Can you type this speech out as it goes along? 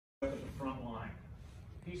At the front line.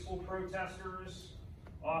 Peaceful protesters,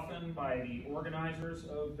 often by the organizers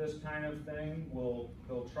of this kind of thing,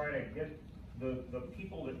 they'll try to get the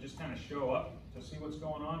people that just kind of show up to see what's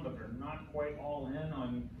going on, but they're not quite all in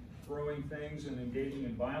on throwing things and engaging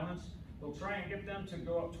in violence. They'll try and get them to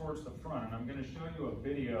go up towards the front, and I'm going to show you a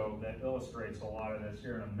video that illustrates a lot of this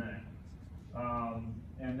here in a minute.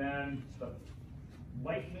 And then the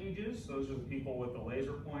light mages, those are the people with the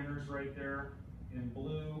laser pointers right there. In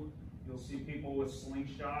blue, you'll see people with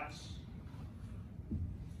slingshots.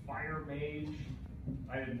 Fire mage,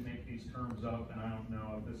 I didn't make these terms up, and I don't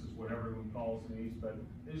know if this is what everyone calls these, but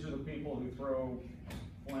these are the people who throw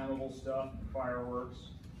flammable stuff, fireworks,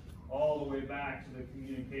 all the way back to the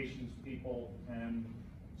communications people and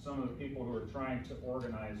some of the people who are trying to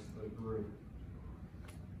organize the group.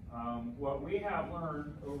 What we have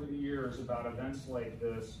learned over the years about events like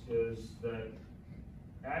this is that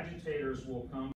agitators will come